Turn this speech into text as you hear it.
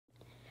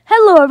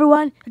Hello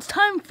everyone, it's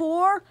time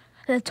for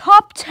the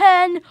top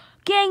 10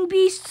 Gang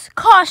Beasts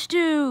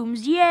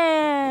costumes,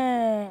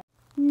 yeah!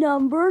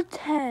 Number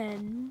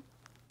 10.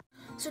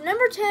 So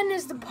number 10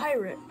 is the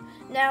pirate.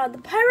 Now the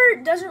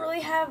pirate doesn't really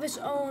have his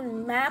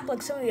own map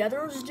like some of the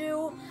others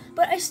do,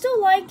 but I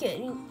still like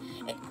it.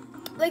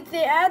 Like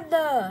they add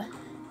the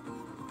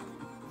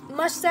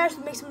mustache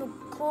that makes him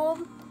look cool,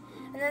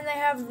 and then they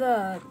have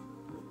the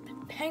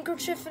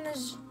handkerchief in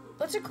his,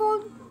 what's it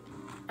called?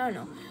 I don't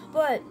know,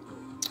 but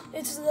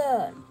it's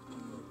the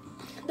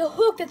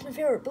hook that's my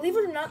favorite. Believe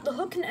it or not, the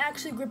hook can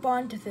actually grip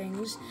onto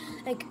things.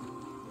 Like,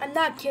 I'm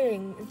not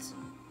kidding.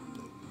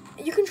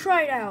 You can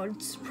try it out.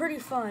 It's pretty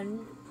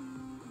fun.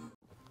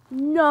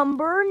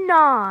 Number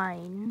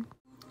 9.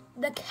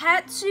 The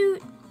cat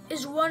suit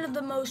is one of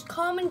the most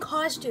common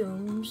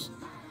costumes.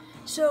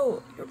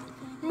 So, you're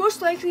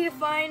most likely to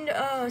find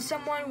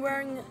someone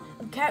wearing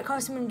a cat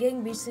costume in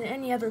Gang Beasts than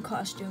any other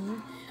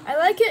costume. I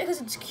like it because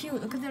it's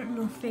cute. Look at that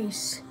little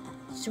face.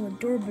 It's so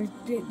adorable.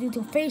 The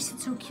little face,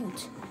 it's so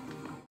cute.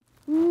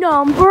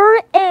 Number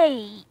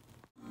 8.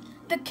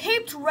 The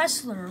Caped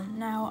Wrestler.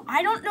 Now,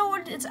 I don't know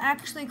what it's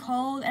actually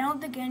called. I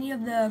don't think any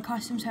of the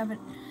costumes have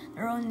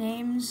their own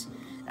names.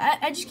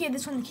 I just gave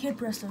this one the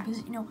Caped Wrestler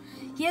because, you know,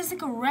 he has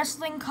like a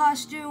wrestling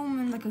costume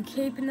and like a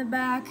cape in the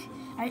back.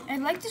 I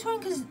like this one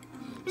because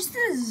just the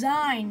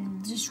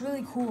design is just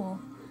really cool.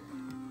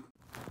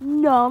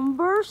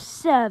 Number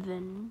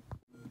 7.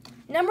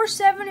 Number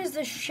 7 is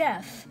the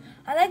chef.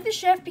 I like the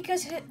chef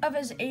because of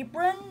his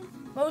apron,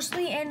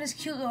 mostly, and his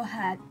cute little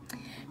hat.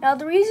 Now,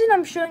 the reason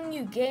I'm showing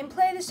you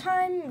gameplay this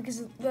time,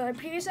 because the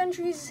previous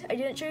entries, I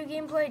didn't show you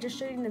gameplay, I just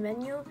showed you the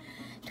menu.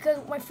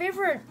 Because my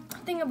favorite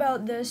thing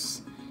about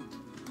this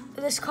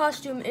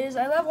costume is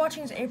I love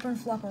watching his apron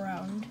flop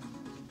around.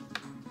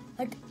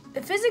 Like,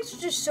 the physics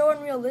are just so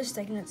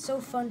unrealistic, and it's so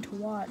fun to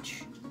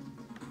watch.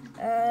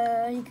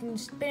 You can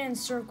spin in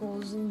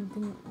circles, and you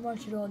can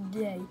watch it all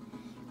day.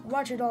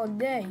 Watch it all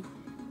day.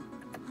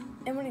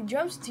 And when he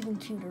jumps, it's even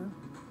cuter.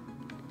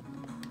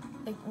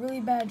 Like,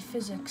 really bad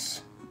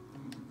physics.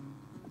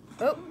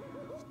 Oh.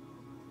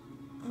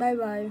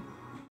 Bye-bye.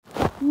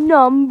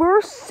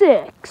 Number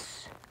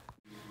 6.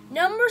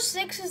 Number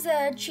 6 is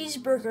the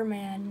Cheeseburger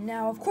Man.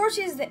 Now, of course,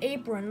 he has the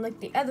apron, like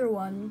the other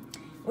one.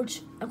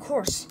 Which, of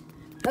course,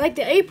 I like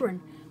the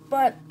apron.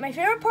 But my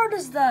favorite part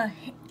is the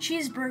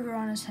cheeseburger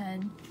on his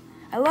head.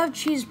 I love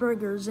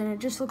cheeseburgers, and it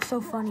just looks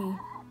so funny.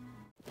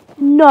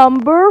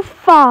 Number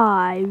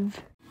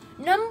 5.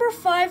 Number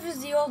 5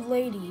 is the old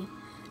lady.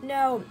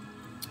 Now,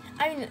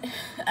 I don't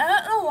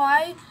know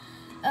why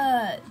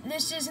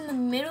this is in the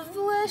middle of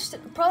the list.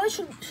 It probably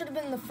should have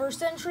been the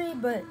first entry,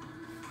 but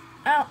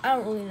I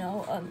don't really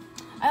know.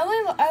 I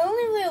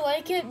only really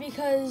like it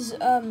because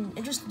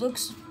it just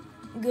looks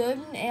good,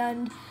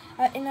 and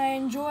I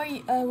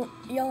enjoy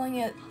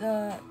yelling at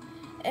the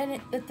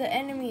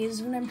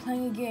enemies when I'm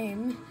playing a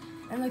game,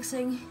 and like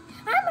saying,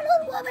 "I'm an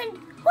old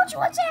woman. What's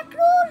that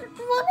old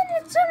woman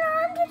that's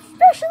unarmed,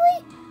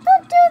 especially?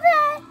 Don't do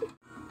that!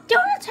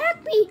 Don't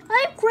attack me!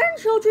 I have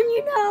grandchildren,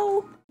 you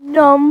know!"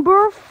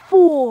 Number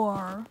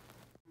 4.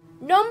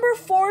 Number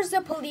 4 is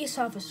the police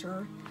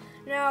officer.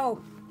 Now,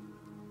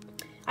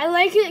 I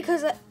like it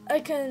because I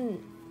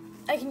can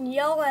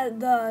yell at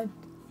the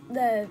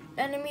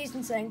enemies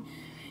and saying,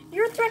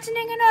 "You're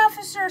threatening an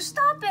officer!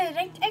 Stop it!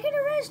 I can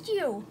arrest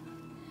you!"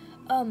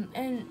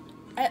 And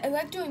I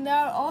like doing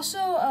that. Also,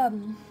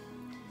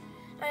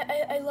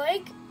 I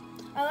like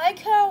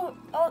how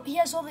he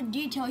has all the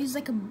detail. He's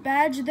like a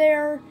badge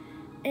there,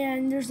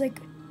 and there's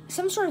like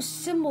some sort of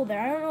symbol there.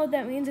 I don't know what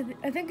that means.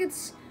 I think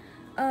it's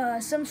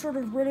some sort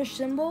of British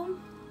symbol,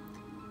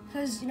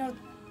 because, you know,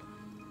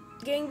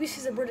 Gang Beasts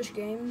is a British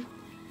game.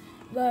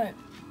 And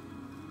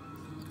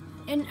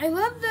I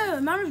love the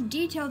amount of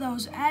detail that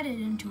was added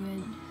into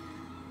it.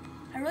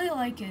 I really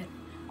like it.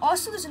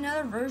 Also, there's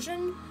another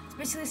version. It's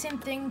basically the same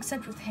thing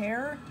except with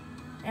hair,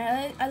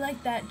 and I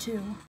like that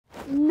too.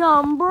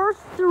 Number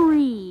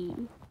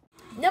 3.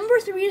 Number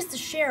 3 is the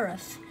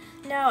sheriff.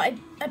 Now, I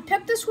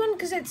picked this one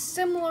because it's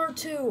similar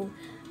to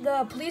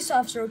the police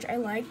officer, which I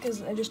like,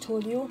 because I just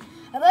told you.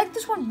 I like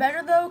this one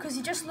better, though, because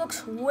he just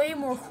looks way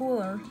more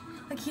cooler.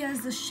 Like, he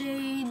has the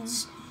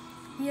shades,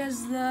 he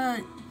has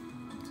the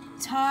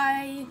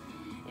tie.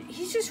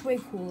 He's just way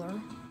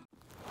cooler.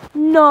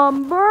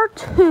 Number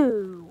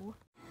 2.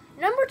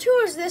 Number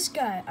 2 is this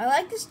guy. I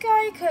like this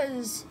guy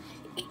because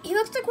he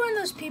looks like one of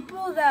those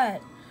people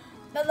that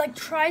like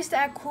tries to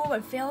act cool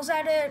but fails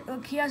at it.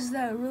 Like, he has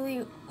the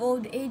really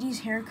old 80s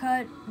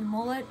haircut, the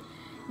mullet,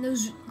 and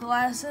those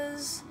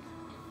glasses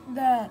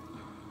that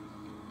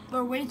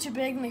are way too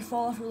big and they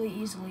fall off really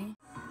easily.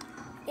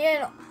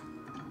 And,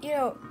 you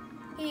know,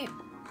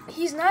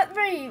 he's not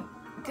very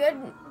good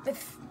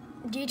with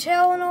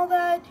detail and all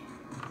that.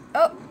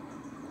 Oh.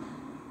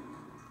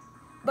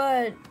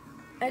 But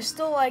I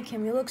still like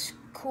him. He looks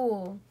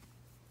cool.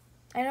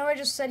 I know I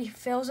just said he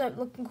fails at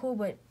looking cool,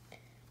 but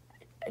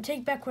I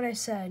take back what I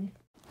said.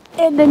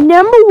 And the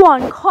number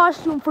 1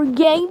 costume for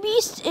Gang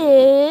Beasts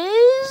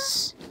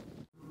is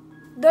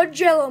the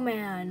Jello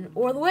Man,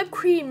 or the Whipped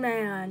Cream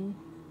Man.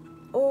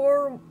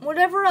 or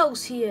whatever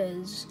else he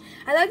is.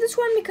 I like this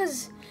one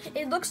because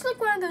it looks like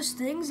one of those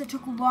things that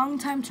took a long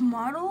time to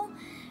model,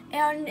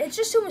 and it's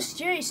just so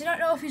mysterious. I don't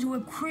know if he's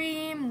whipped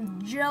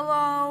cream,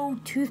 Jello,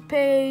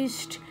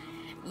 toothpaste.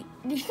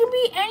 He can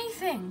be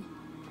anything.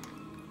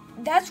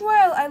 That's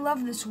why I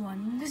love this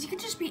one, because he could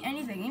just be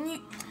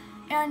anything,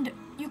 and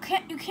you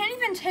can't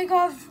even take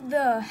off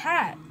the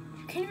hat.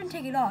 You can't even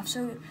take it off.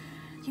 So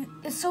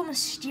it's so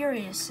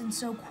mysterious and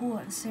so cool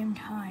at the same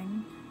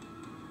time.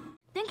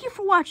 Thank you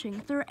for watching.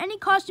 If there are any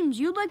costumes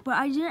you'd like but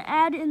I didn't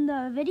add in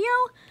the video,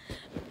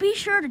 be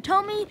sure to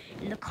tell me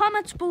in the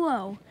comments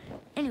below.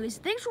 Anyways,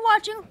 thanks for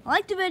watching.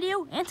 Like the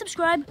video and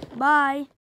subscribe. Bye.